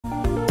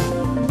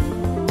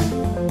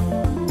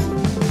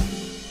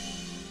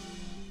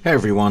Hey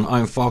everyone,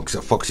 I'm Fox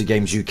at Foxy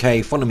Games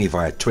UK. Follow me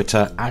via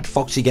Twitter at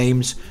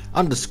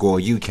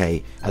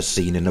FoxyGames_UK as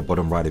seen in the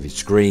bottom right of your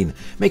screen.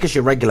 Make us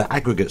your regular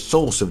aggregate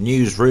source of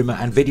news, rumour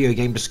and video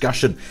game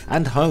discussion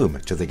and home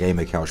to the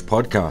Gamer Couch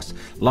podcast.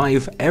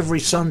 Live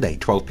every Sunday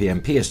 12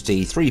 PM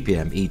PST, 3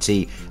 PM ET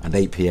and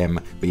 8 PM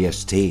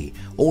BST.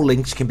 All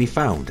links can be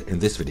found in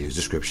this video's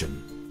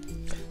description.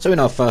 So in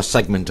our first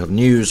segment of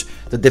news,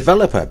 the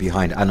developer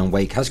behind Alan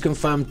Wake has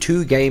confirmed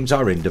 2 games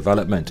are in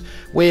development,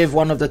 with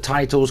one of the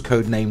titles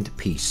codenamed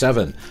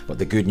P7, but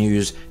the good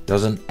news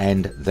doesn't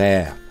end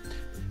there.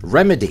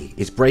 Remedy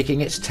is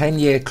breaking its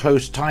 10-year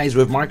close ties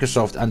with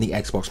Microsoft and the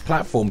Xbox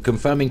platform,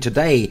 confirming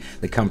today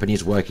the company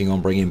is working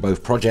on bringing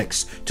both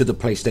projects to the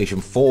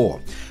PlayStation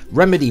 4.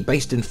 Remedy,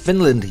 based in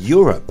Finland,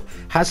 Europe,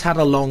 has had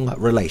a long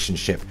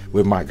relationship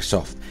with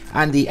Microsoft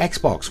and the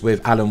Xbox,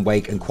 with Alan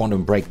Wake and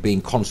Quantum Break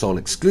being console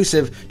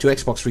exclusive to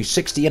Xbox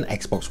 360 and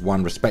Xbox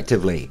One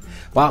respectively.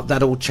 But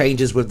that all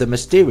changes with the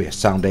mysterious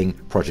sounding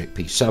Project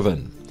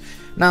P7.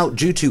 Now,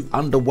 due to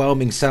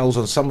underwhelming sales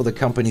on some of the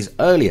company's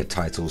earlier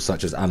titles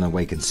such as Alan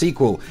Wake and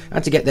sequel,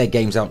 and to get their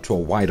games out to a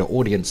wider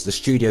audience, the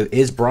studio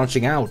is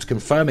branching out,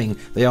 confirming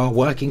they are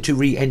working to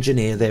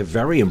re-engineer their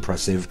very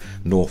impressive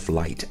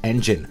Northlight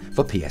engine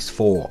for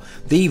PS4,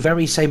 the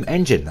very same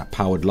engine that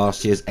powered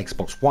last year's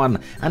Xbox One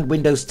and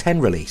Windows 10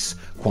 release,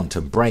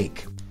 Quantum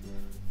Break.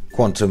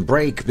 Quantum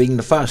Break being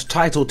the first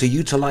title to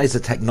utilise the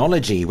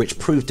technology, which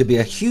proved to be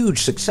a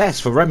huge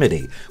success for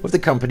Remedy, with the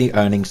company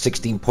earning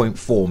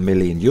 €16.4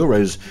 million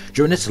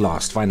during its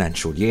last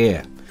financial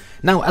year.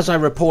 Now, as I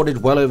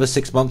reported well over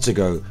 6 months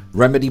ago,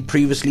 Remedy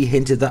previously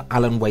hinted that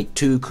Alan Wake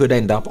 2 could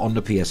end up on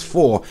the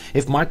PS4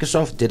 if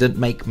Microsoft didn't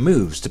make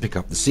moves to pick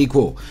up the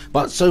sequel,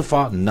 but so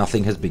far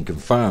nothing has been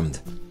confirmed.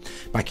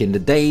 Back in the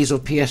days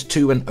of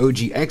PS2 and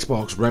OG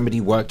Xbox, Remedy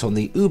worked on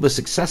the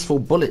uber-successful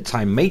bullet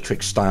time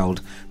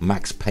Matrix-styled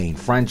Max Payne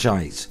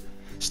franchise.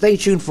 Stay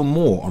tuned for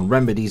more on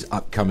Remedy's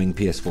upcoming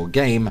PS4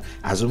 game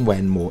as and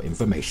when more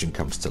information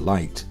comes to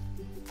light.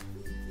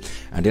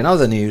 And in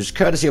other news,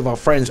 courtesy of our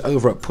friends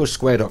over at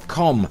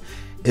PushSquare.com,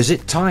 is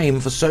it time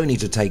for Sony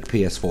to take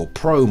PS4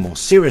 Pro more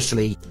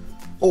seriously?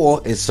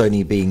 Or is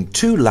Sony being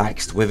too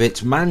lax with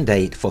its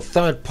mandate for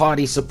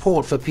third-party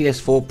support for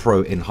PS4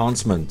 Pro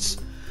enhancements?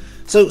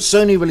 So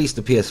Sony released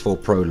the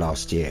PS4 Pro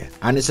last year,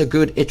 and it's a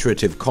good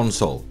iterative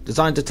console,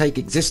 designed to take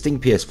existing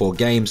PS4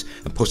 games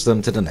and push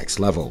them to the next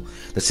level.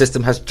 The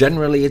system has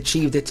generally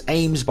achieved its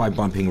aims by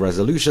bumping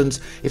resolutions,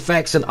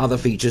 effects and other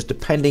features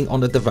depending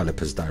on the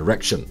developer's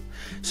direction.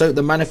 So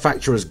the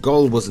manufacturer's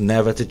goal was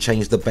never to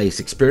change the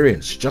base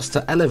experience, just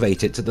to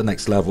elevate it to the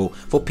next level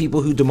for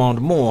people who demand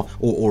more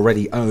or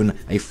already own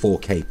a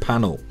 4K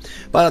panel.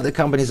 But the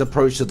company's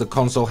approach to the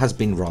console has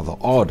been rather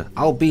odd,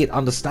 albeit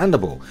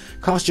understandable.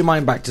 Cast your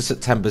mind back to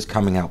September's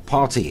coming out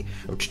party,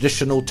 a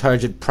traditional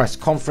turgid press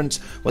conference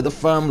where the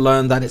firm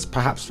learned that it's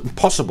perhaps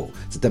impossible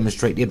to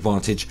demonstrate the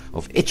advantage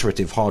of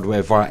iterative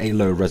hardware via a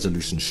low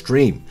resolution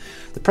stream.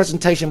 The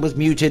presentation was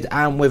muted,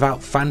 and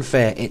without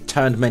fanfare it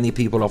turned many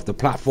people off the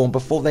platform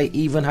before they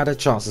even had a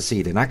chance to see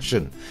it in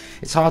action.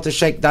 It's hard to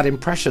shake that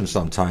impression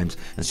sometimes,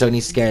 and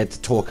Sony's scared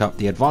to talk up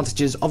the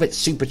advantages of its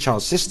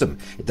supercharged system.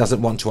 It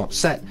doesn't want to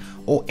upset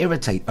or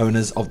irritate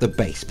owners of the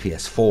base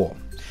PS4.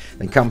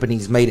 The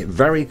company's made it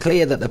very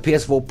clear that the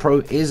PS4 Pro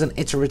is an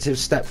iterative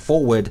step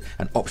forward,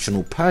 an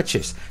optional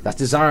purchase that's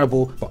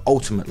desirable but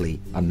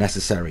ultimately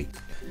unnecessary.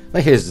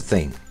 But here's the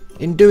thing.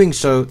 In doing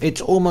so,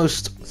 it's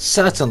almost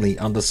certainly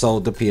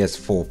undersold the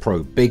PS4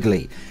 Pro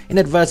bigly,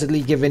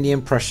 inadvertently giving the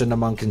impression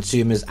among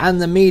consumers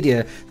and the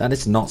media that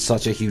it's not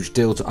such a huge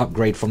deal to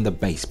upgrade from the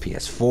base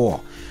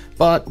PS4.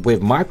 But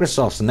with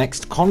Microsoft's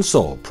next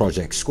console,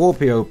 Project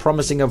Scorpio,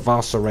 promising a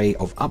vast array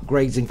of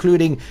upgrades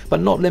including, but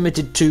not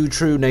limited to,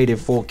 true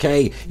native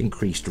 4K,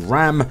 increased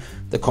RAM,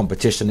 the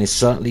competition is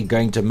certainly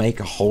going to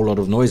make a whole lot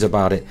of noise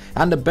about it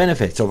and the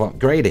benefits of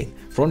upgrading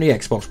from the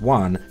Xbox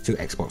One to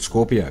Xbox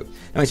Scorpio.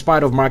 Now, in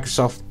spite of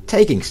Microsoft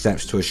taking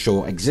steps to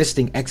assure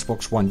existing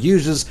Xbox One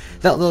users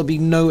that there'll be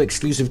no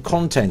exclusive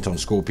content on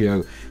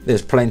Scorpio,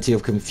 there's plenty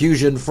of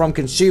confusion from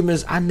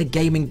consumers and the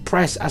gaming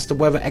press as to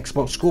whether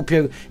Xbox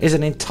Scorpio is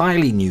an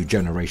entirely new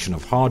generation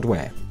of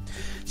hardware.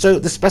 So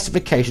the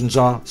specifications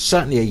are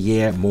certainly a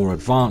year more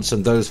advanced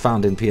than those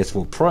found in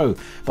PS4 Pro,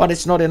 but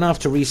it's not enough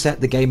to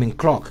reset the gaming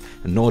clock,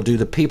 and nor do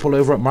the people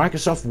over at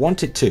Microsoft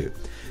want it to.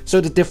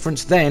 So the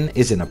difference then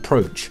is in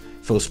approach.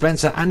 Phil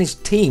Spencer and his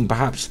team,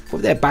 perhaps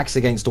with their backs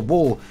against the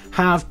wall,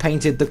 have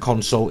painted the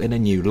console in a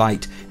new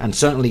light, and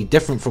certainly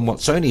different from what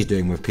Sony's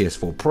doing with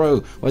PS4 Pro,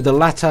 where the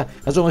latter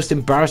has almost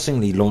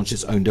embarrassingly launched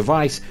its own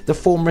device. The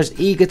former is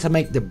eager to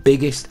make the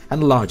biggest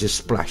and largest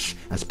splash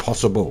as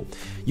possible.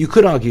 You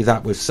could argue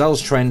that with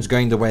sales trends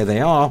going the way they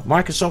are,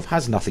 Microsoft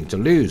has nothing to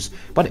lose,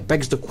 but it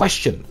begs the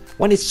question,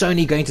 when is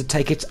Sony going to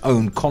take its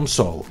own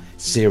console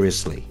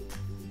seriously?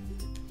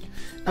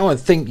 Now I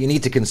think you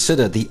need to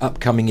consider the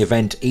upcoming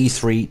event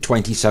E3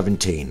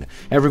 2017.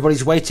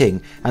 Everybody's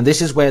waiting, and this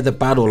is where the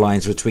battle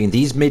lines between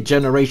these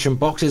mid-generation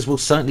boxes will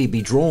certainly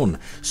be drawn.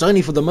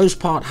 Sony for the most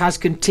part has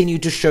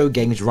continued to show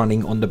games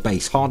running on the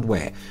base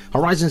hardware.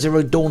 Horizon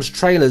Zero Dawn's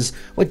trailers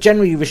were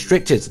generally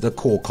restricted to the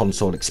core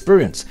console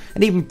experience,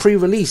 and even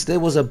pre-release there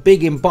was a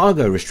big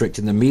embargo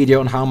restricting the media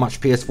on how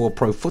much PS4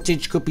 Pro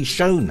footage could be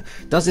shown.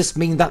 Does this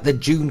mean that the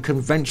June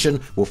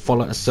convention will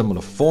follow a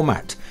similar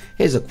format?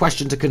 Here's a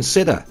question to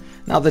consider.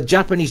 Now the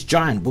Japanese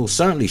giant will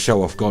certainly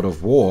show off God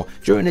of War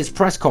during its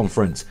press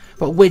conference,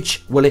 but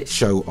which will it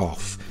show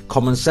off?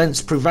 Common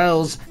sense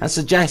prevails and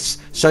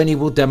suggests Sony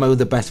will demo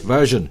the best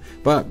version,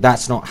 but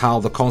that's not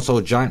how the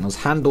console giant has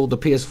handled the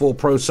PS4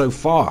 Pro so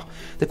far.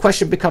 The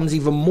question becomes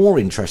even more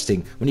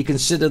interesting when you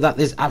consider that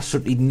there's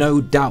absolutely no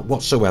doubt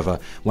whatsoever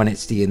when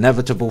it's the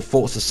inevitable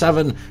Forza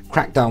 7,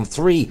 Crackdown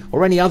 3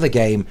 or any other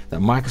game that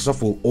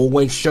Microsoft will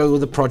always show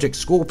the Project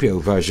Scorpio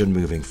version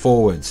moving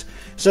forwards.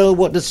 So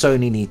what does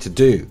Sony need to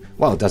do?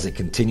 Well, does it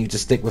continue to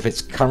stick with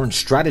its current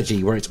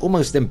strategy where it's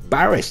almost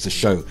embarrassed to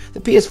show the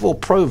PS4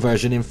 Pro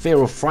version in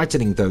fear of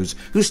frightening those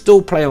who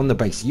still play on the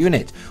base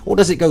unit? Or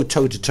does it go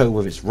toe to toe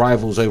with its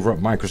rivals over at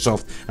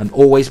Microsoft and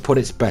always put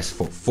its best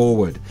foot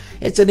forward?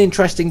 It's an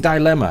interesting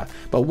dilemma,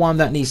 but one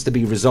that needs to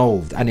be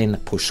resolved, and in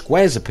Push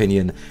Square's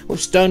opinion,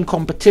 with stern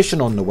competition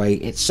on the way,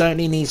 it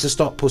certainly needs to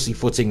stop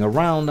pussyfooting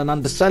around and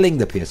underselling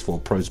the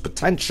PS4 Pro's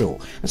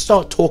potential and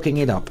start talking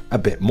it up a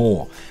bit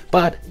more.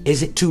 But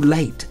is it too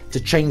late to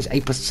change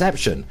a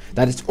perception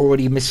that it's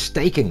already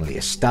mistakenly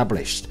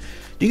established?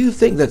 Do you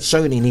think that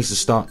Sony needs to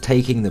start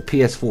taking the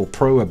PS4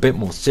 Pro a bit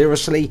more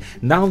seriously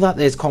now that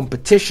there's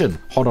competition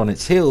hot on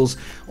its heels,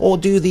 or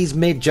do these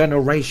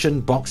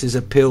mid-generation boxes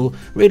appeal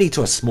really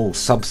to a small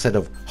subset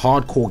of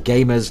hardcore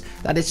gamers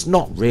that it's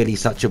not really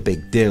such a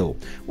big deal?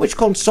 Which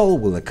console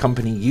will the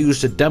company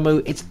use to demo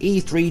its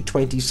E3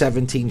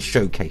 2017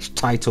 showcase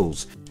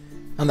titles?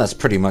 And that's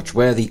pretty much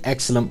where the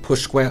excellent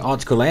Push Square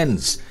article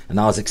ends, and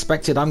as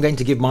expected I'm going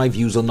to give my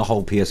views on the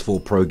whole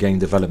PS4 Pro game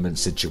development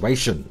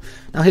situation.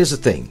 Now here's the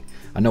thing,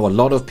 I know a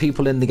lot of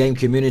people in the game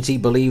community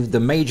believe the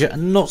major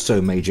and not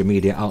so major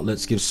media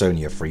outlets give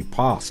Sony a free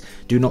pass,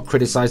 do not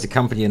criticize the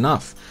company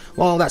enough.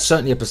 Well, that's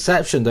certainly a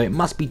perception, though it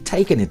must be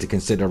taken into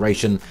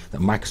consideration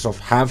that Microsoft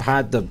have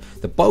had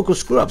the bulk of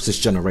screw-ups this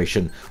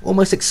generation,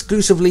 almost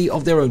exclusively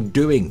of their own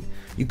doing.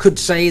 You could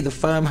say the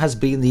firm has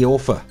been the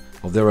author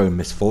of their own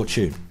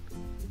misfortune.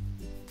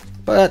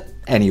 But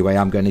anyway,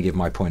 I'm going to give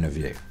my point of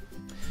view.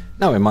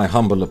 Now, in my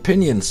humble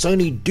opinion,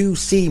 Sony do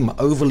seem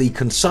overly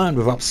concerned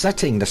with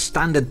upsetting the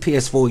standard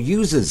PS4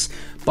 users,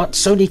 but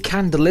Sony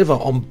can deliver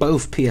on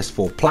both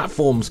PS4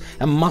 platforms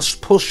and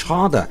must push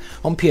harder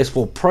on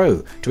PS4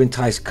 Pro to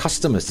entice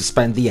customers to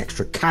spend the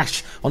extra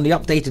cash on the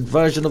updated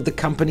version of the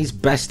company's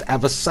best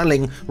ever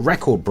selling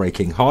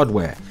record-breaking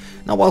hardware.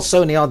 Now, while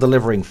Sony are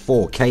delivering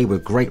 4K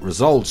with great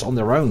results on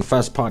their own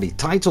first-party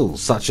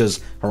titles such as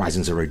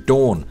Horizon Zero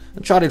Dawn,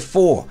 Uncharted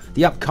 4,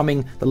 the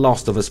upcoming The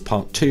Last of Us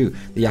Part 2,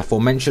 the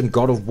aforementioned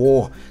God of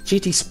War,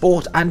 GT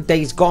Sport and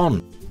Days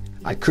Gone.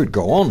 I could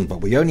go on, but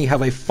we only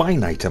have a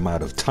finite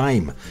amount of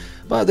time.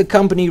 But the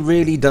company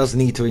really does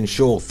need to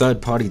ensure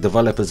third-party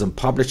developers and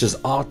publishers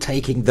are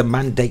taking the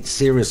mandate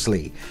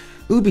seriously.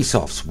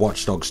 Ubisoft's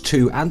Watch Dogs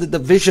 2 and The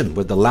Division,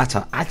 with the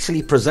latter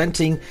actually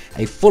presenting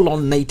a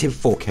full-on native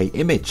 4K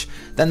image.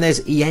 Then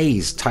there's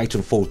EA's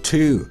Titanfall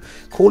 2,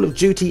 Call of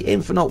Duty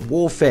Infinite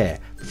Warfare,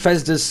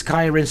 Bethesda's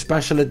Skyrim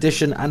Special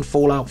Edition and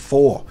Fallout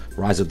 4,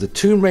 Rise of the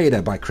Tomb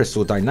Raider by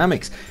Crystal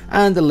Dynamics,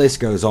 and the list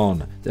goes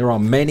on. There are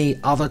many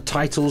other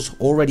titles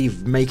already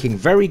making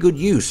very good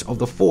use of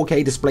the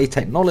 4K display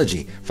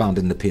technology found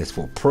in the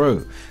PS4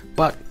 Pro,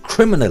 but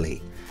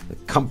criminally, the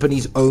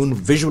company's own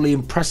visually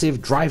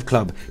impressive Drive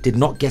Club did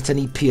not get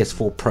any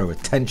PS4 Pro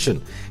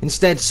attention.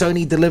 Instead,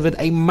 Sony delivered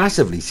a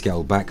massively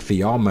scaled back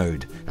VR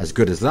mode. As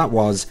good as that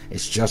was,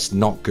 it's just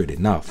not good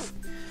enough.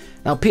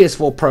 Now,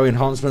 PS4 Pro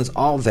enhancements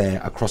are there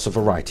across a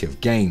variety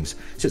of games,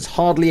 so it's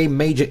hardly a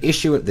major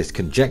issue at this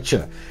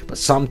conjecture, but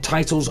some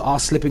titles are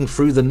slipping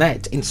through the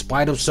net in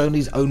spite of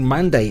Sony's own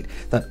mandate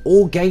that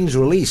all games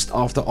released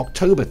after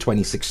October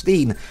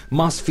 2016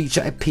 must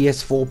feature a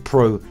PS4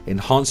 Pro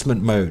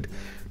enhancement mode.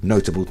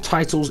 Notable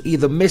titles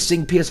either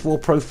missing PS4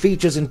 Pro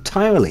features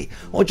entirely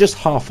or just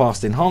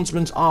half-assed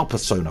enhancements are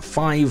Persona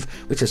 5,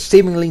 which has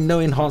seemingly no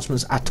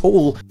enhancements at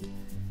all,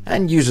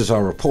 and users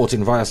are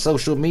reporting via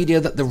social media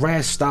that the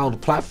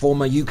rare-styled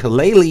platformer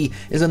Yooka-Laylee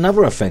is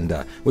another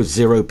offender with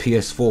zero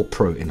PS4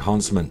 Pro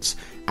enhancements.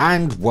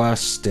 And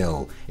worse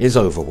still is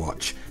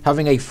Overwatch,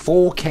 having a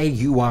 4K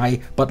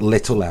UI but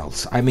little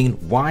else. I mean,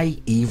 why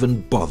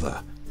even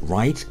bother,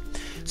 right?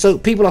 So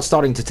people are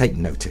starting to take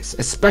notice,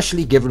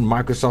 especially given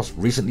Microsoft's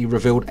recently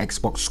revealed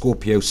Xbox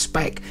Scorpio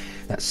spec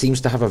that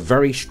seems to have a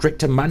very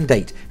stricter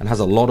mandate and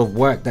has a lot of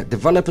work that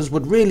developers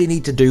would really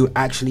need to do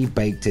actually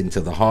baked into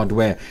the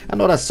hardware and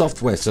not a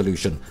software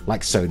solution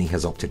like Sony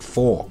has opted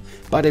for.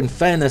 But in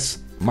fairness,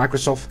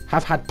 Microsoft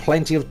have had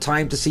plenty of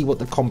time to see what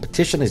the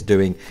competition is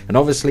doing and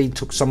obviously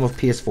took some of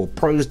PS4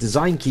 Pro's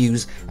design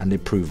cues and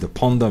improved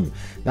upon them.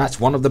 That's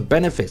one of the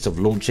benefits of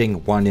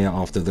launching 1 year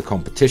after the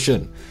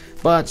competition.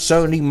 But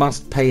Sony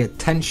must pay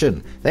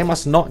attention. They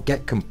must not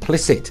get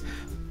complicit.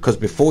 Because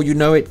before you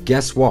know it,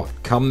 guess what?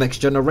 Come next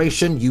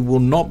generation, you will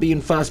not be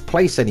in first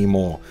place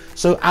anymore.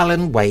 So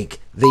Alan, wake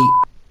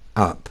the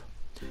up.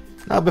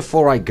 Now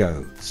before I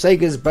go,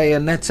 Sega's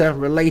Bayonetta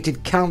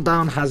related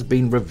countdown has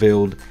been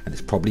revealed and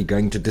it's probably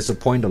going to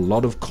disappoint a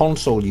lot of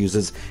console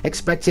users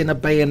expecting a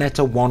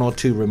Bayonetta 1 or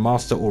 2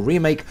 remaster or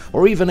remake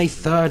or even a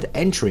third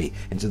entry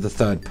into the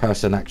third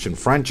person action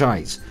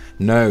franchise.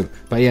 No,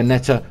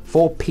 Bayonetta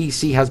for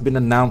PC has been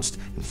announced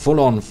in full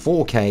on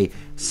 4K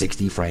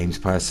 60 frames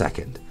per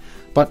second.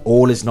 But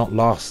all is not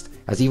lost,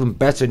 as even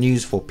better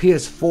news for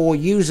PS4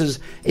 users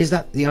is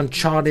that the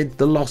Uncharted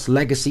The Lost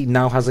Legacy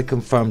now has a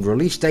confirmed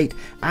release date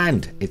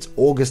and it's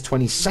August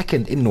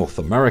 22nd in North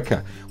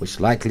America, which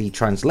likely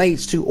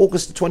translates to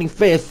August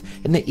 25th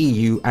in the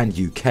EU and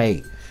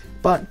UK.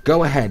 But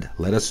go ahead,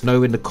 let us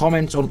know in the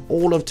comments on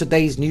all of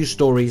today's news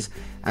stories,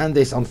 and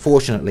this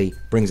unfortunately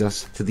brings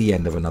us to the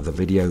end of another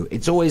video.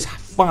 It's always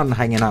fun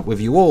hanging out with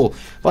you all,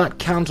 but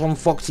count on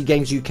Foxy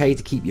Games UK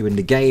to keep you in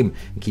the game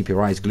and keep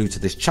your eyes glued to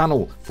this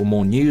channel for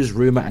more news,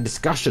 rumour and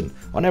discussion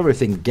on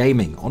everything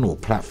gaming on all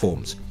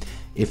platforms.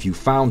 If you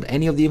found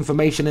any of the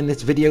information in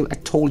this video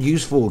at all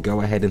useful,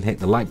 go ahead and hit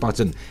the like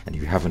button, and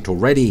if you haven't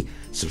already,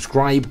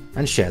 subscribe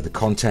and share the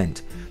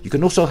content. You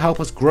can also help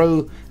us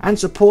grow and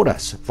support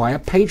us via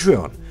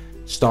Patreon.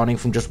 Starting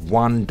from just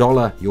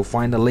 $1, you'll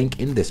find a link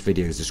in this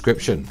video's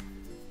description.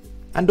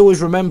 And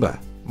always remember,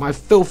 my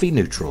filthy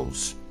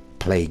neutrals,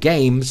 play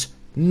games,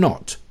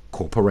 not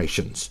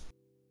corporations.